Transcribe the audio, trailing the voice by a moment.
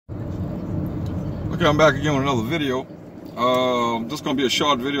Okay, I'm back again with another video. This is going to be a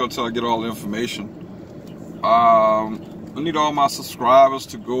short video until I get all the information. I need all my subscribers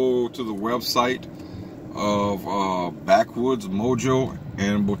to go to the website of Backwoods Mojo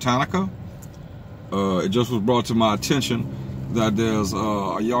and Botanica. It just was brought to my attention that there's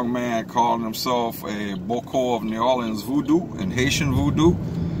a young man calling himself a Bokor of New Orleans Voodoo and Haitian Voodoo,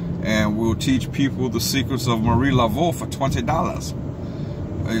 and will teach people the secrets of Marie Laveau for $20.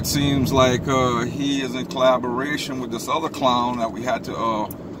 It seems like he is in collaboration with this other clown that we had to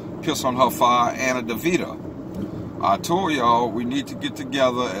piss on her fire, Anna DeVita. I told y'all we need to get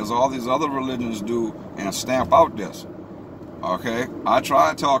together as all these other religions do and stamp out this. Okay? I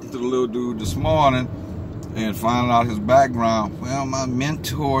tried talking to the little dude this morning and finding out his background. Well, my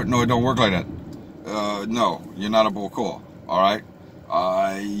mentor... No, it don't work like that. No, you're not a Bokor. Alright?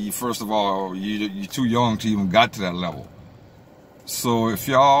 First of all, you're too young to even got to that level. So if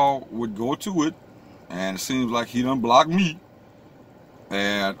y'all would go to it, and it seems like he done blocked me,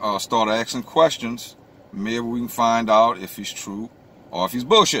 and start asking questions, maybe we can find out if he's true or if he's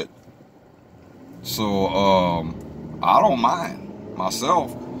bullshit. So I don't mind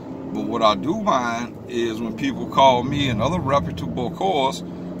myself, but what I do mind is when people call me and other reputable Bokors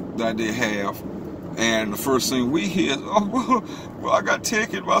that they have, and the first thing we hear is, oh, well, I got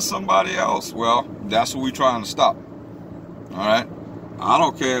taken by somebody else. Well, that's what we're trying to stop. All right? I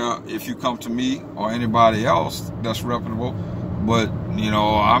don't care if you come to me or anybody else that's reputable, but, you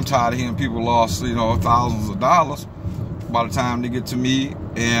know, I'm tired of hearing people lost, you know, thousands of dollars by the time they get to me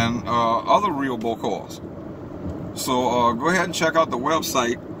and other real Bokors. So go ahead and check out the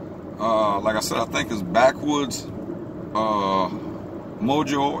website. Like I said, I think it's Backwoods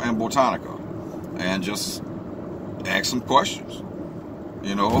Mojo and Botanica. And just ask some questions.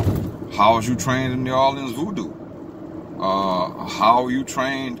 You know, how was you trained in New Orleans Voodoo? How are you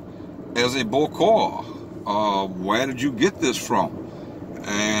trained as a Bokor? Where did you get this from?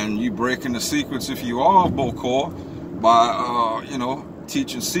 And you breaking the secrets if you are a Bokor by, you know,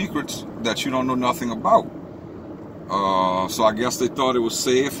 teaching secrets that you don't know nothing about. So I guess they thought it was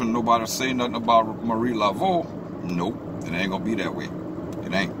safe and nobody say nothing about Marie Laveau. Nope, it ain't gonna be that way.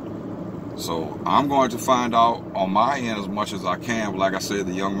 It ain't. So I'm going to find out on my end as much as I can. But like I said,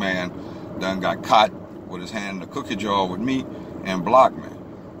 the young man done got caught with his hand in the cookie jar with me and blocked me.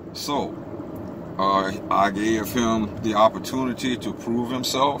 So I gave him the opportunity to prove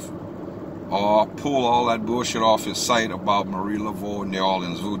himself or pull all that bullshit off his site about Marie Laveau and New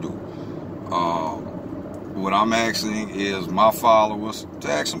Orleans Voodoo. What I'm asking is my followers to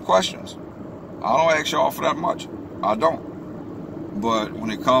ask some questions. I don't ask y'all for that much. I don't. But when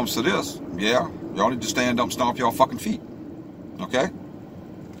it comes to this, yeah, y'all need to stand up and stomp y'all fucking feet. Okay?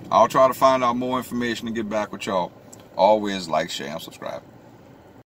 I'll try to find out more information and get back with y'all. Always like, share, and subscribe.